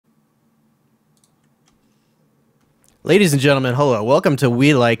Ladies and gentlemen, hello. Welcome to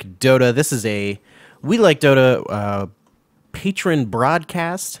We Like Dota. This is a We Like Dota patron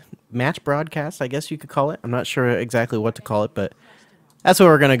broadcast, match broadcast, I guess you could call it. I'm not sure exactly what to call it, but that's what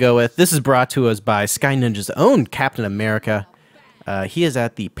we're going to go with. This is brought to us by Sky Ninja's own Captain America. He is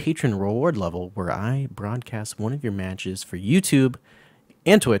at the patron reward level where I broadcast one of your matches for YouTube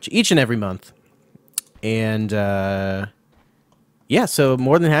and Twitch each and every month. And yeah, so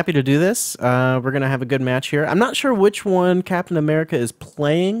more than happy to do this. We're going to have a good match here. I'm not sure which one Captain America is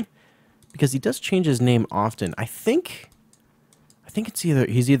playing because he does change his name often. I think it's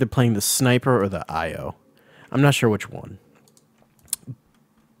he's either playing the Sniper or the IO. I'm not sure which one.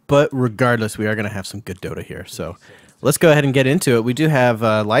 But regardless, we are going to have some good Dota here. So let's go ahead and get into it. We do have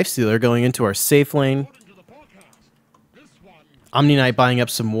Lifestealer going into our safe lane. Omni Knight buying up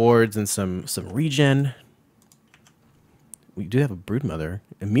some wards and some regen. We do have a Broodmother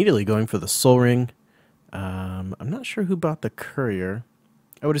immediately going for the Soul Ring. I'm not sure who bought the Courier.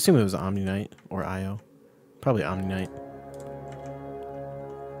 I would assume it was Omni Knight or IO. Probably Omni Knight.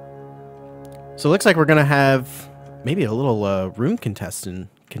 So it looks like we're going to have maybe a little room contesting,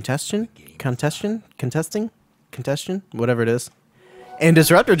 whatever it is. And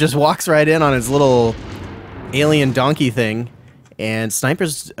Disruptor just walks right in on his little alien donkey thing. And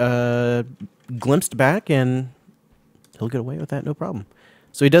Sniper's glimpsed back and he'll get away with that, no problem.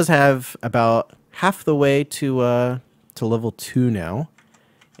 So he does have about half the way to level 2 now.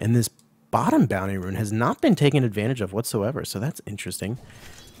 And this bottom bounty rune has not been taken advantage of whatsoever, so that's interesting.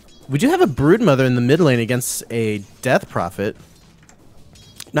 We do have a Broodmother in the mid lane against a Death Prophet.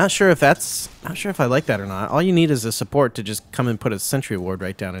 Not sure if I like that or not. All you need is a support to just come and put a Sentry Ward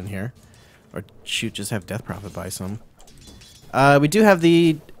right down in here. Or shoot, just have Death Prophet buy some. We do have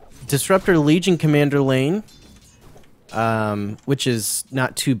the Disruptor Legion Commander lane. Which is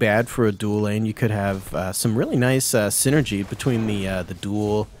not too bad for a dual lane. You could have some really nice synergy between the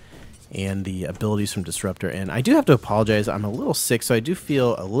duel and the abilities from Disruptor. And I do have to apologize. I'm a little sick, so I do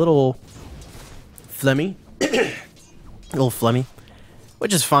feel a little phlegmy.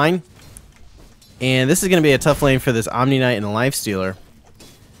 Which is fine. And this is going to be a tough lane for this Omni Knight and the Lifestealer.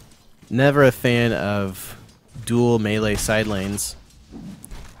 Never a fan of dual melee side lanes.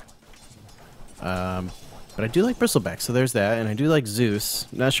 But I do like Bristleback, so there's that. And I do like Zeus.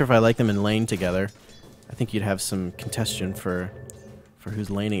 I'm not sure if I like them in lane together. I think you'd have some contention for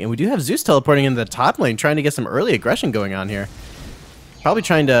who's laning. And we do have Zeus teleporting into the top lane, trying to get some early aggression going on here. Probably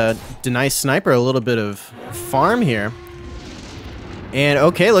trying to deny Sniper a little bit of farm here. And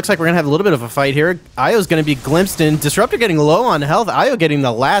okay, looks like we're going to have a little bit of a fight here. Io's going to be glimpsed in. Disruptor getting low on health. Io getting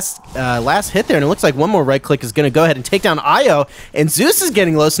the last hit there. And it looks like one more right click is going to go ahead and take down Io. And Zeus is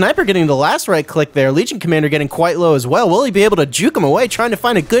getting low. Sniper getting the last right click there. Legion Commander getting quite low as well. Will he be able to juke him away? Trying to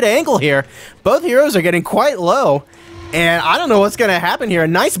find a good angle here. Both heroes are getting quite low. And I don't know what's going to happen here. A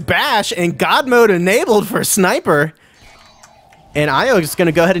nice bash and God mode enabled for Sniper. And Io is going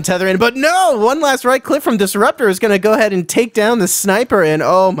to go ahead and tether in. But no! One last right click from Disruptor is going to go ahead and take down the Sniper. And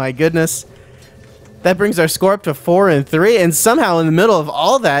oh my goodness. That brings our score up to 4-3. And somehow in the middle of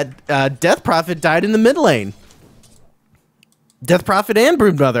all that, Death Prophet died in the mid lane. Death Prophet and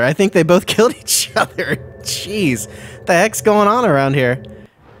Broodmother. I think they both killed each other. Jeez. What the heck's going on around here?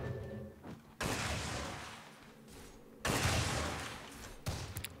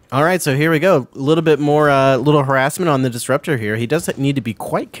 All right, so here we go. A little bit more, little harassment on the Disruptor here. He does need to be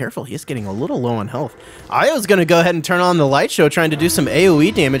quite careful. He is getting a little low on health. Io's going to go ahead and turn on the Light Show, trying to do some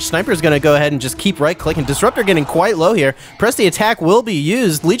AoE damage. Sniper's going to go ahead and just keep right-clicking. Disruptor getting quite low here. Press the attack will be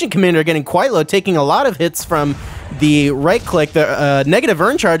used. Legion Commander getting quite low, taking a lot of hits from the right-click. The negative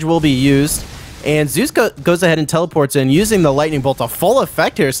Earn Charge will be used. And Zeus goes ahead and teleports in, using the Lightning Bolt to full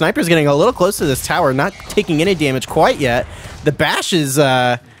effect here. Sniper's getting a little close to this tower, not taking any damage quite yet. The bash is...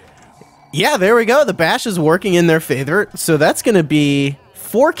 yeah, there we go. The bash is working in their favor. So that's going to be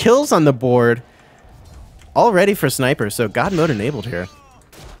 4 kills on the board already for Sniper. So God mode enabled here.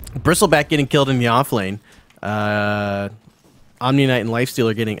 Bristleback getting killed in the off lane. Omni Knight and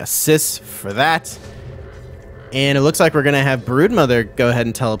Lifestealer getting assists for that. And it looks like we're going to have Broodmother go ahead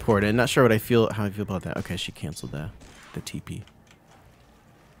and teleport in. Not sure how I feel about that. Okay, she canceled the TP.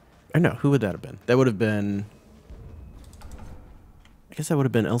 Or no, who would that have been? That would have been... I guess that would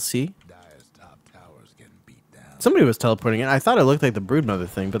have been LC. Somebody was teleporting in. I thought it looked like the Broodmother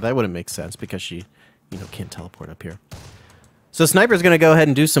thing, but that wouldn't make sense because she, can't teleport up here. So Sniper's going to go ahead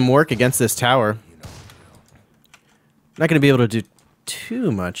and do some work against this tower. Not going to be able to do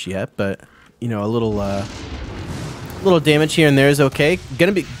too much yet, but, a little damage here and there is okay.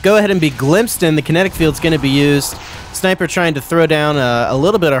 Go ahead and be glimpsed in. The kinetic field's going to be used. Sniper trying to throw down a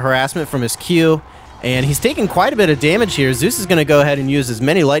little bit of harassment from his Q. And he's taking quite a bit of damage here. Zeus is going to go ahead and use as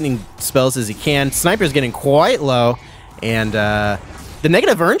many lightning spells as he can. Sniper's getting quite low. And the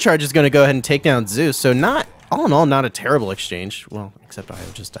negative earn charge is going to go ahead and take down Zeus. So not, all in all, not a terrible exchange. Well, except I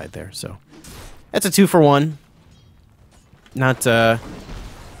just died there. So that's a 2-for-1. Not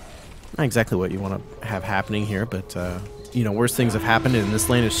exactly what you want to have happening here, but you know, worse things have happened, and this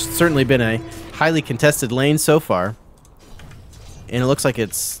lane has certainly been a highly contested lane so far. And it looks like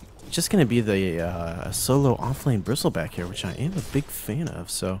it's just going to be the solo offlane bristleback here, which I am a big fan of.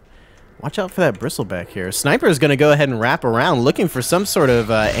 So watch out for that bristleback here. Sniper is going to go ahead and wrap around, looking for some sort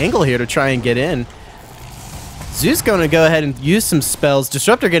of angle here to try and get in. Zeus going to go ahead and use some spells.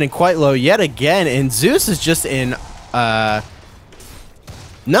 Disruptor getting quite low yet again, and Zeus is just in...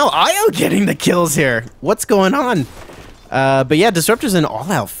 No, Io getting the kills here. What's going on? But yeah, Disruptor's in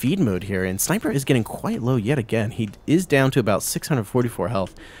all-out feed mode here, and Sniper is getting quite low yet again. He is down to about 644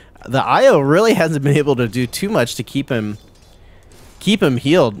 health. The Io really hasn't been able to do too much to keep him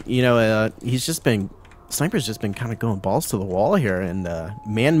healed. You know, he's just been... Sniper's just been kind of going balls to the wall here, and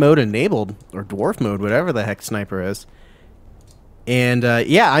man mode enabled, or dwarf mode, whatever the heck Sniper is. And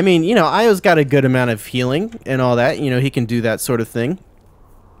yeah, I mean, you know, Io's got a good amount of healing and all that. You know, he can do that sort of thing.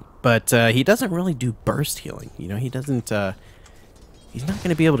 But he doesn't really do burst healing. You know, he doesn't... he's not going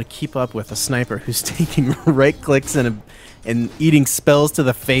to be able to keep up with a Sniper who's taking right clicks and eating spells to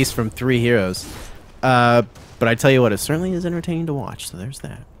the face from 3 heroes. But I tell you what, it certainly is entertaining to watch, so there's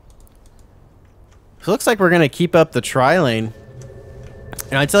that. So it looks like we're going to keep up the tri-lane.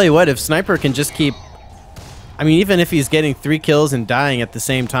 And I tell you what, if Sniper can just keep... I mean, even if he's getting 3 kills and dying at the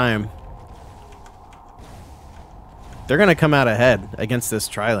same time, they're going to come out ahead against this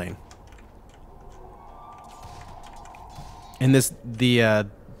tri-lane. And the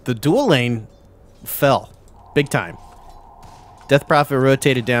dual lane fell big time. Death Prophet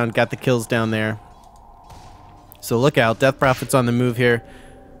rotated down, got the kills down there. So look out, Death Prophet's on the move here.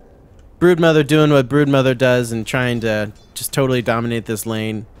 Broodmother doing what Broodmother does and trying to just totally dominate this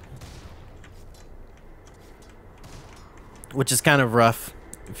lane. Which is kind of rough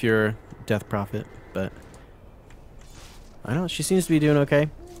if you're Death Prophet, but I don't know, she seems to be doing okay.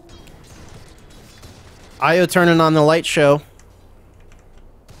 Io turning on the light show.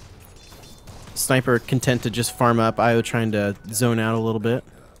 Sniper content to just farm up. Io trying to zone out a little bit.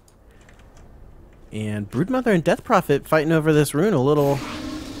 And Broodmother and Death Prophet fighting over this rune. A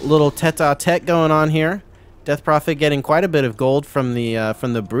little tete-a-tete going on here. Death Prophet getting quite a bit of gold from the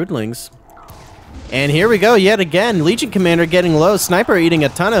Broodlings. And here we go yet again. Legion Commander getting low. Sniper eating a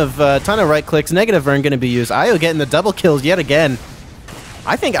ton of right clicks. Negative Earn going to be used. Io getting the double kills yet again.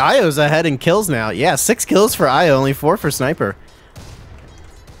 I think Io's ahead in kills now. Yeah, 6 kills for Io, only 4 for Sniper.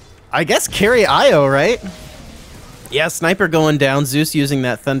 I guess carry Io, right? Yeah, Sniper going down. Zeus using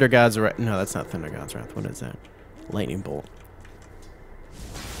that Thunder God's Wrath. No, that's not Thunder God's Wrath. What is that? Lightning Bolt.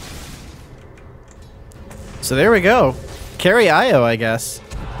 So there we go. Carry Io, I guess.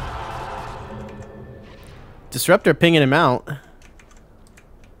 Disruptor pinging him out.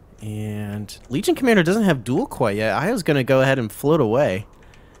 And Legion Commander doesn't have duel quite yet. Io's going to go ahead and float away.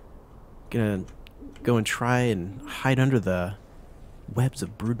 Gonna go and try and hide under the webs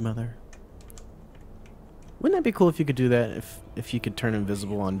of Broodmother. Wouldn't that be cool if you could do that? If you could turn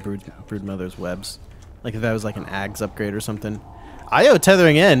invisible on Broodmother's webs? Like if that was like an Ags upgrade or something. Io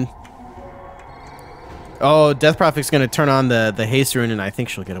tethering in. Oh, Death Prophet's going to turn on the haste rune, and I think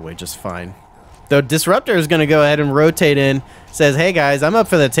she'll get away just fine. Though Disruptor is going to go ahead and rotate in. Says, hey guys, I'm up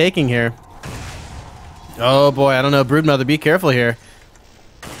for the taking here. Oh boy, I don't know. Broodmother, be careful here.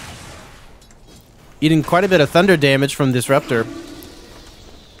 Eating quite a bit of thunder damage from Disruptor.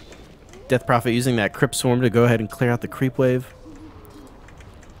 Death Prophet using that Crypt Swarm to go ahead and clear out the creep wave.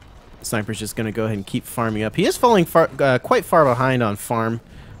 Sniper's just going to go ahead and keep farming up. He is falling quite far behind on farm,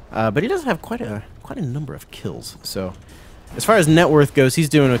 but he does have quite a number of kills. So as far as net worth goes, he's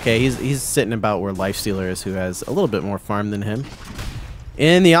doing okay. He's sitting about where Lifestealer is, who has a little bit more farm than him.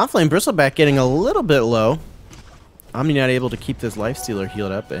 In the offlane, Bristleback getting a little bit low. Omni not able to keep this Lifestealer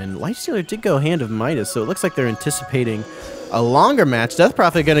healed up, and Lifestealer did go Hand of Midas, so it looks like they're anticipating a longer match. Death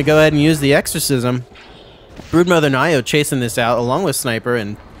Prophet going to go ahead and use the Exorcism. Broodmother and Io chasing this out along with Sniper,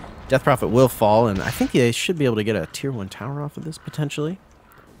 and Death Prophet will fall, and I think they should be able to get a tier 1 tower off of this potentially.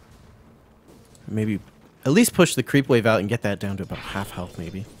 Maybe at least push the creep wave out and get that down to about half health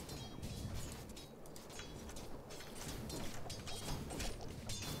maybe.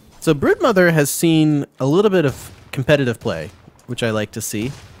 So Broodmother has seen a little bit of competitive play, which I like to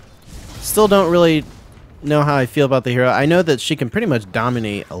see. Still don't really know how I feel about the hero. I know that she can pretty much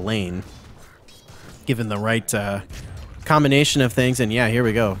dominate a lane given the right combination of things, and yeah, here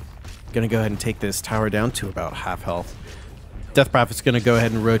we go. Gonna go ahead and take this tower down to about half health. Death Prophet's gonna go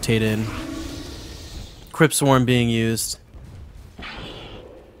ahead and rotate in. Crypt Swarm being used.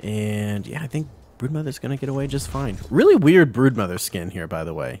 And yeah, I think Broodmother's gonna get away just fine. Really weird Broodmother skin here, by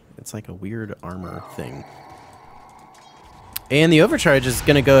the way. It's like a weird armor thing. And the Overcharge is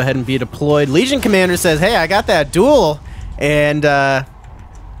gonna go ahead and be deployed. Legion Commander says, hey, I got that duel. And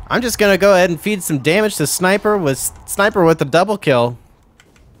I'm just gonna go ahead and feed some damage to Sniper with the double kill.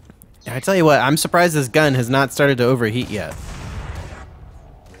 And I tell you what, I'm surprised this gun has not started to overheat yet.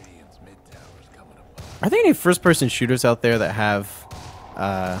 Are there any first-person shooters out there that have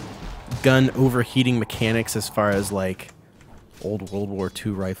gun overheating mechanics as far as like old World War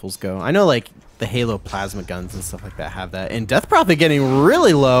II rifles go? I know like the Halo plasma guns and stuff like that have that. And Death Prophet getting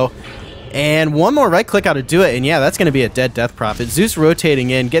really low. And one more right click ought to do it. And yeah, that's going to be a dead Death Prophet. Zeus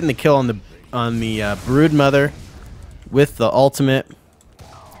rotating in, getting the kill on the Broodmother with the ultimate.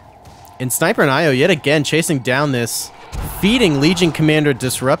 And Sniper and Io yet again chasing down this feeding Legion Commander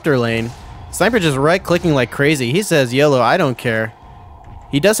Disruptor lane. Sniper just right clicking like crazy. He says, YOLO, I don't care.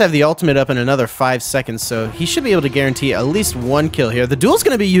 He does have the ultimate up in another 5 seconds, so he should be able to guarantee at least one kill here. The duel's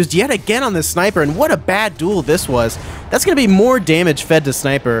going to be used yet again on the Sniper, and what a bad duel this was. That's going to be more damage fed to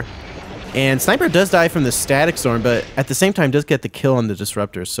Sniper. And Sniper does die from the Static Storm, but at the same time does get the kill on the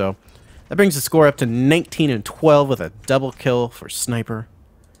Disruptor, so that brings the score up to 19 and 12 with a double kill for Sniper.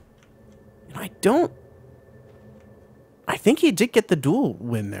 And I think he did get the duel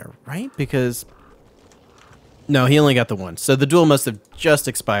win there, right? Because no, he only got the one. So the duel must have just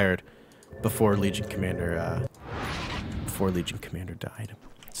expired before Legion Commander died.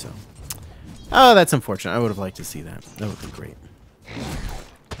 So, oh, that's unfortunate. I would have liked to see that. That would have been great.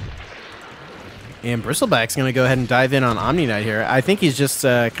 And Bristleback's going to go ahead and dive in on Omni Knight here. I think he's just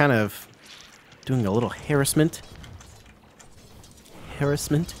kind of doing a little harassment.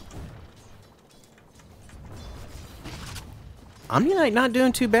 Omni Knight not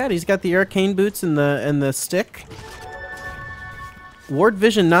doing too bad. He's got the arcane boots and the stick. Ward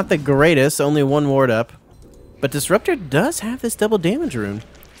vision not the greatest, only one ward up. But Disruptor does have this double damage rune.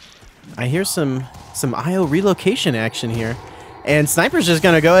 I hear some IO relocation action here. And Sniper's just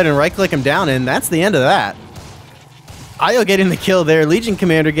gonna go ahead and right click him down, and that's the end of that. IO getting the kill there. Legion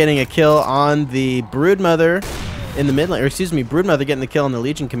Commander getting a kill on the Broodmother in the mid lane, or excuse me, Broodmother getting the kill on the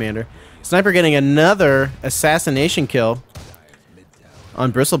Legion Commander. Sniper getting another assassination kill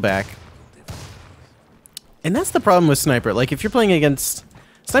on Bristleback. And that's the problem with Sniper. Like, if you're playing against...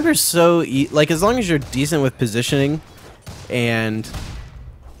 Sniper's so... like, as long as you're decent with positioning and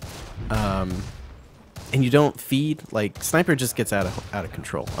you don't feed, like, Sniper just gets out of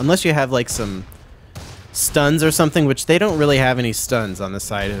control. Unless you have, like, some stuns or something, which they don't really have any stuns on the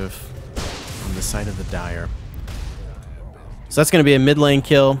side of the Dire. So that's going to be a mid lane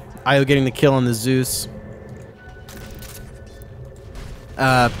kill. Io getting the kill on the Zeus.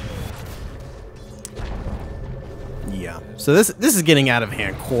 Yeah. So this is getting out of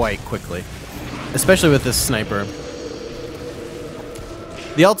hand quite quickly, especially with this Sniper.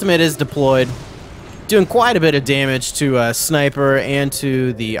 The ultimate is deployed, doing quite a bit of damage to Sniper and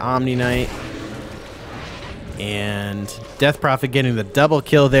to the Omni Knight. And Death Prophet getting the double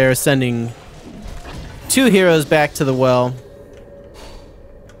kill there, sending 2 heroes back to the well.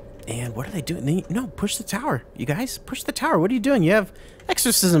 And what are they doing? No, push the tower. You guys, push the tower. What are you doing? You have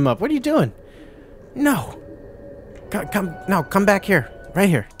Exorcism up. What are you doing? No. Come back here. Right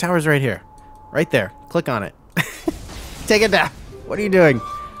here. Tower's right here. Right there. Click on it. Take it down. What are you doing?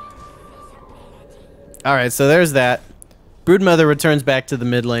 Alright, so there's that. Broodmother returns back to the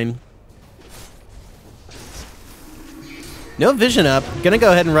mid lane. No vision up. Gonna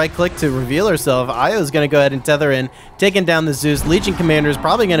go ahead and right click to reveal herself. Io's gonna go ahead and tether in, taking down the Zeus. Legion Commander is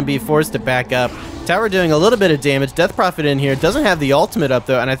probably gonna be forced to back up. Tower doing a little bit of damage. Death Prophet in here. Doesn't have the ultimate up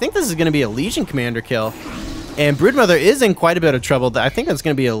though, and I think this is gonna be a Legion Commander kill. And Broodmother is in quite a bit of trouble. I think that's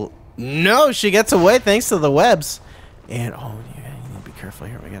gonna be a... No, she gets away thanks to the webs. And, oh, yeah, you need to be careful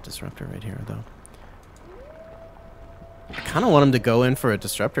here. We got Disruptor right here though. I kind of want him to go in for a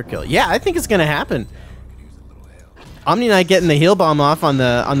Disruptor kill. Yeah, I think it's gonna happen. Omni Knight getting the heal bomb off on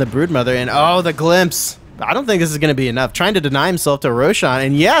the Broodmother, and oh, the glimpse. I don't think this is going to be enough. Trying to deny himself to Roshan,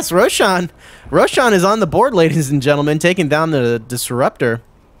 and yes, Roshan is on the board, ladies and gentlemen, taking down the Disruptor.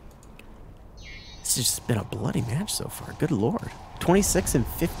 This has just been a bloody match so far. Good lord. 26 and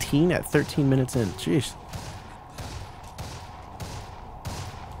 15 at 13 minutes in. Jeez.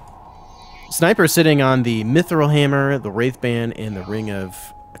 Sniper sitting on the Mithril Hammer, the Wraithband, and the Ring of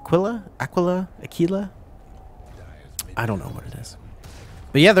Aquila? I don't know what it is.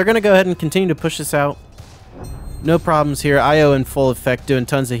 But yeah, they're going to go ahead and continue to push this out. No problems here. IO in full effect, doing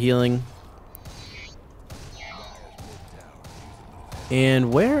tons of healing.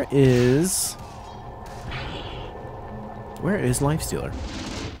 And where is Lifestealer?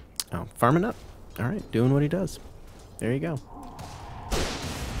 Oh, farming up. All right, doing what he does. There you go.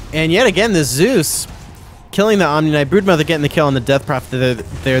 And yet again, this Zeus killing the Omni Knight. Broodmother getting the kill on the Death Prophet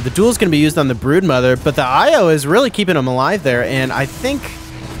there. The duel's going to be used on the Broodmother, but the IO is really keeping him alive there. And I think,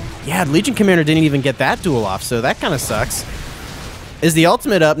 yeah, Legion Commander didn't even get that duel off, so that kind of sucks. Is the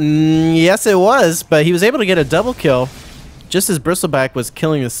ultimate up? Yes, it was, but he was able to get a double kill just as Bristleback was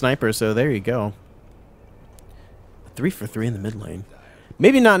killing the sniper, so there you go. 3 for 3 in the mid lane.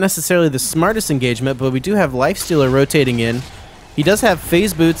 Maybe not necessarily the smartest engagement, but we do have Lifestealer rotating in. He does have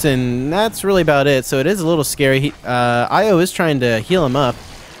phase boots, and that's really about it, so it is a little scary. IO is trying to heal him up.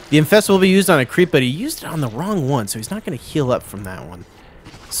 The Infest will be used on a creep, but he used it on the wrong one, so he's not going to heal up from that one.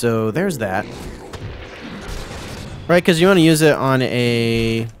 So there's that. Right, because you want to use it on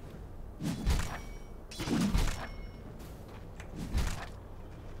a...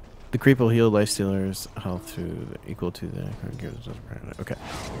 The creep will heal Lifestealer's health equal to the... Okay.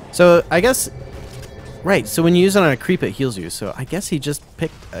 So, I guess... Right, so when you use it on a creep, it heals you. So, I guess he just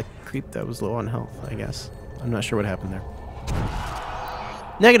picked a creep that was low on health, I guess. I'm not sure what happened there.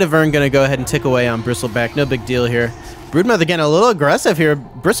 Negative Vern going to go ahead and tick away on Bristleback. No big deal here. Broodmother getting a little aggressive here.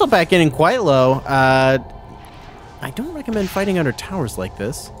 Bristleback getting quite low. I don't recommend fighting under towers like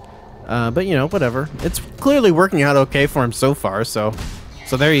this. But, you know, whatever. It's clearly working out okay for him so far, so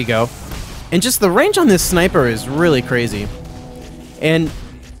there you go. And just the range on this sniper is really crazy. And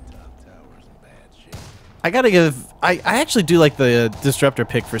I gotta give... I actually do like the Disruptor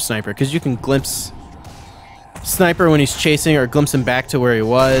pick for Sniper, because you can glimpse Sniper when he's chasing, or glimpse him back to where he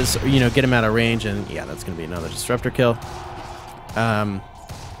was, or, you know, get him out of range, and yeah, that's gonna be another Disruptor kill. But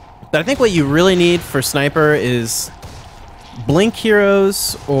I think what you really need for Sniper is Blink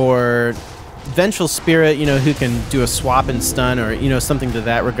heroes, or Vengeful Spirit, you know, who can do a swap and stun, or, you know, something to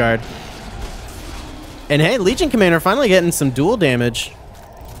that regard. And hey, Legion Commander finally getting some duel damage.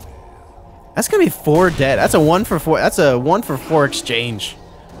 That's gonna be 4 dead. That's a 1 for 4. That's a 1 for 4 exchange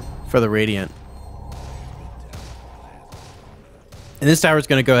for the Radiant. And this tower's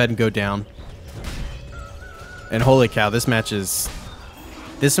gonna go ahead and go down. And holy cow, this match is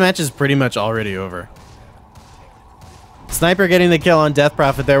pretty much already over. Sniper getting the kill on Death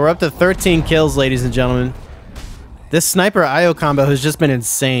Prophet there. We're up to 13 kills, ladies and gentlemen. This Sniper IO combo has just been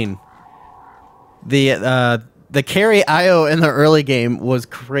insane. The carry IO in the early game was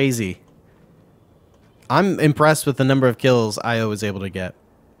crazy. I'm impressed with the number of kills IO was able to get.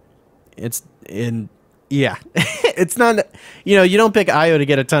 Yeah. It's not, you know, you don't pick IO to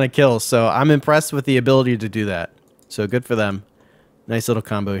get a ton of kills, so I'm impressed with the ability to do that. So good for them. Nice little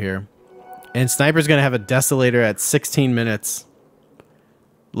combo here. And Sniper's going to have a Desolator at 16 minutes.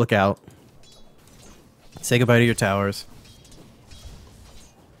 Look out. Say goodbye to your towers.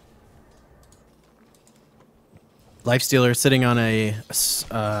 Lifestealer sitting on a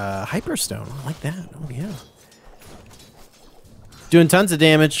Hyperstone. I like that. Oh, yeah. Doing tons of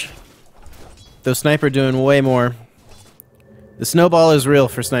damage. Though Sniper doing way more. The snowball is real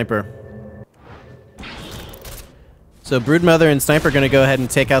for Sniper. So Broodmother and Sniper are going to go ahead and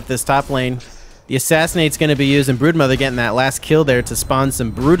take out this top lane. The Assassinate's going to be used, and Broodmother getting that last kill there to spawn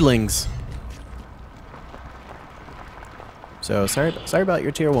some Broodlings. So sorry about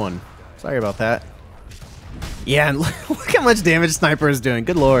your tier 1. Sorry about that. Yeah, and look how much damage Sniper is doing.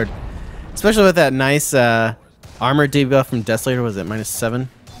 Good lord. Especially with that nice armor debuff from Desolator. Was it -7?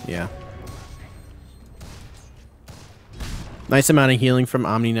 Yeah. Nice amount of healing from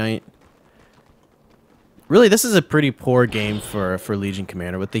Omni Knight. Really, this is a pretty poor game for Legion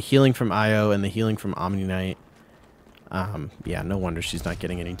Commander with the healing from IO and the healing from Omni Knight. Yeah, no wonder she's not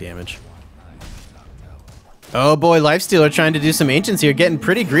getting any damage. Oh boy, Lifestealer trying to do some Ancients here, getting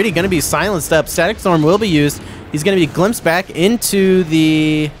pretty greedy, going to be silenced up. Static Storm will be used. He's going to be glimpsed back into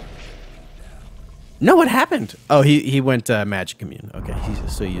the... No, what happened? Oh, he went Magic Immune. Okay,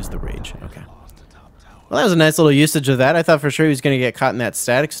 so he used the Rage. Okay. Well, that was a nice little usage of that. I thought for sure he was going to get caught in that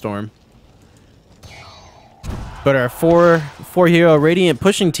Static Storm. But our four hero Radiant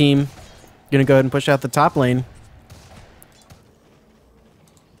pushing team going to go ahead and push out the top lane.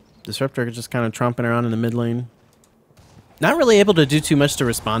 Disruptor just kind of tromping around in the mid lane. Not really able to do too much to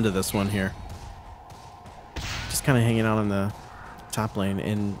respond to this one here. Just kind of hanging out on the top lane.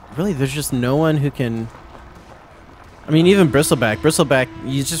 And really, there's just no one who can... I mean, even Bristleback. Bristleback,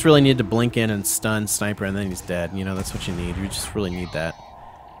 you just really need to blink in and stun Sniper, and then he's dead. You know, that's what you need. You just really need that.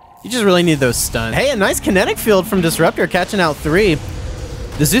 You just really need those stuns. Hey, a nice kinetic field from Disruptor, catching out 3.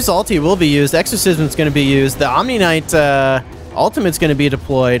 The Zeus ulti will be used. Exorcism's going to be used. The Omni Knight ultimate's going to be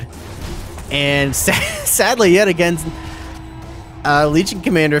deployed. And sadly, yet again, Legion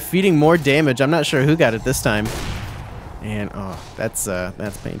Commander feeding more damage. I'm not sure who got it this time. And, oh, that's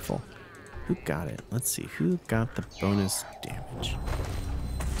painful. Who got it? Let's see. Who got the bonus damage?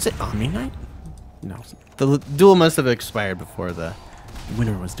 Is it Omni Knight? No. The duel must have expired before the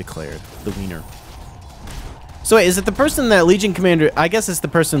winner was declared. The wiener. So wait, is it the person that Legion Commander... I guess it's the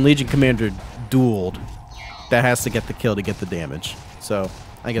person Legion Commander dueled that has to get the kill to get the damage. So,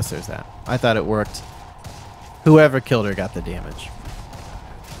 I guess there's that. I thought it worked. Whoever killed her got the damage.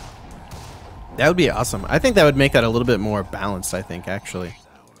 That would be awesome. I think that would make that a little bit more balanced, I think, actually.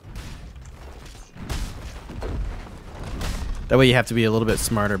 That way you have to be a little bit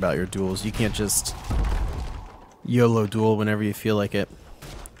smarter about your duels. You can't just YOLO duel whenever you feel like it.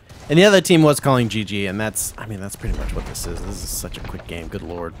 And the other team was calling GG, and that's, I mean, that's pretty much what this is. This is such a quick game. Good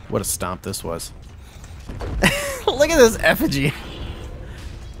lord. What a stomp this was. Look at this effigy.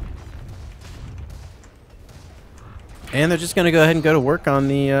 And they're just going to go ahead and go to work on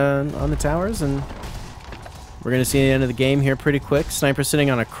the towers, and we're going to see the end of the game here pretty quick. Sniper sitting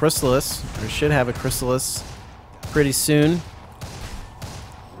on a Chrysalis, or should have a Chrysalis pretty soon.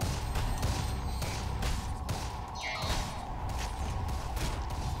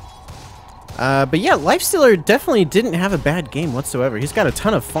 But yeah, Lifestealer definitely didn't have a bad game whatsoever. He's got a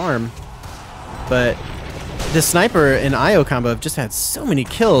ton of farm, but the Sniper and IO combo have just had so many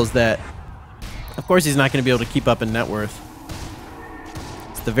kills that, of course, he's not going to be able to keep up in net worth.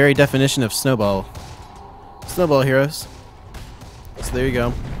 It's the very definition of snowball. Snowball heroes. So there you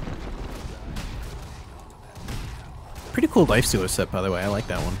go. Pretty cool Lifestealer set, by the way. I like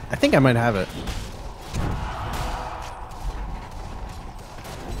that one. I think I might have it.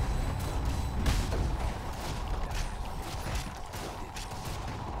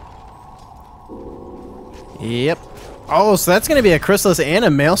 Yep. Oh, so that's going to be a Chrysalis and a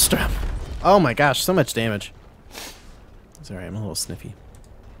Maelstrom. Oh my gosh, so much damage. It's alright, I'm a little sniffy.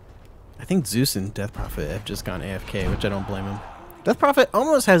 I think Zeus and Death Prophet have just gone AFK, which I don't blame him. Death Prophet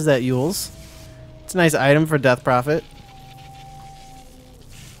almost has that Yules. It's a nice item for Death Prophet.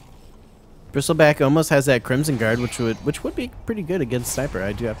 Bristleback almost has that Crimson Guard, which would be pretty good against Sniper,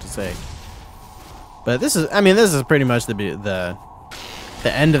 I do have to say. But this is, I mean, this is pretty much the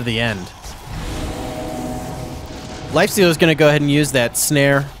end of the end. Lifestealer is going to go ahead and use that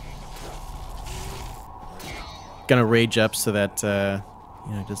snare. Gonna rage up so that you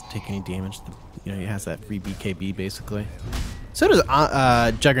know, it doesn't take any damage. You know, he has that free BKB basically. So does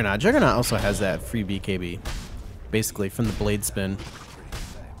Juggernaut. Juggernaut also has that free BKB, basically from the Blade Spin,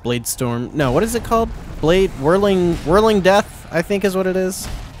 Blade Storm. No, what is it called? Blade Whirling Death, I think is what it is.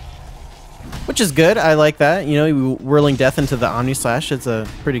 Which is good. I like that. You know, Whirling Death into the Omni Slash. It's a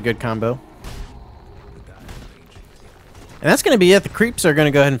pretty good combo. And that's going to be it. The creeps are going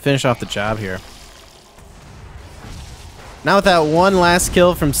to go ahead and finish off the job here. Now with that one last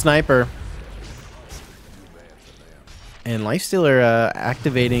kill from Sniper. And Lifestealer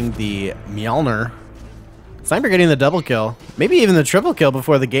activating the Mjolnir. Sniper getting the double kill. Maybe even the triple kill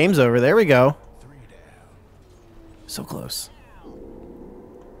before the game's over. There we go. So close.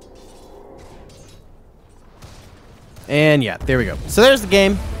 And yeah, there we go. So there's the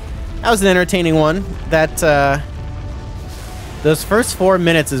game. That was an entertaining one. That those first 4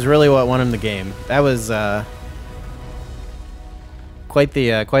 minutes is really what won him the game. That was quite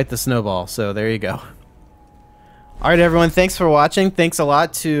the snowball. So there you go. All right, everyone. Thanks for watching. Thanks a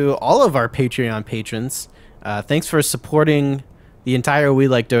lot to all of our Patreon patrons. Thanks for supporting the entire We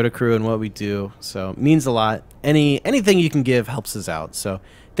Like Dota crew and what we do. So it means a lot. Anything you can give helps us out. So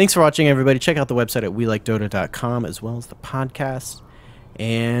thanks for watching, everybody. Check out the website at welikedota.com as well as the podcast.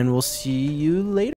 And we'll see you later.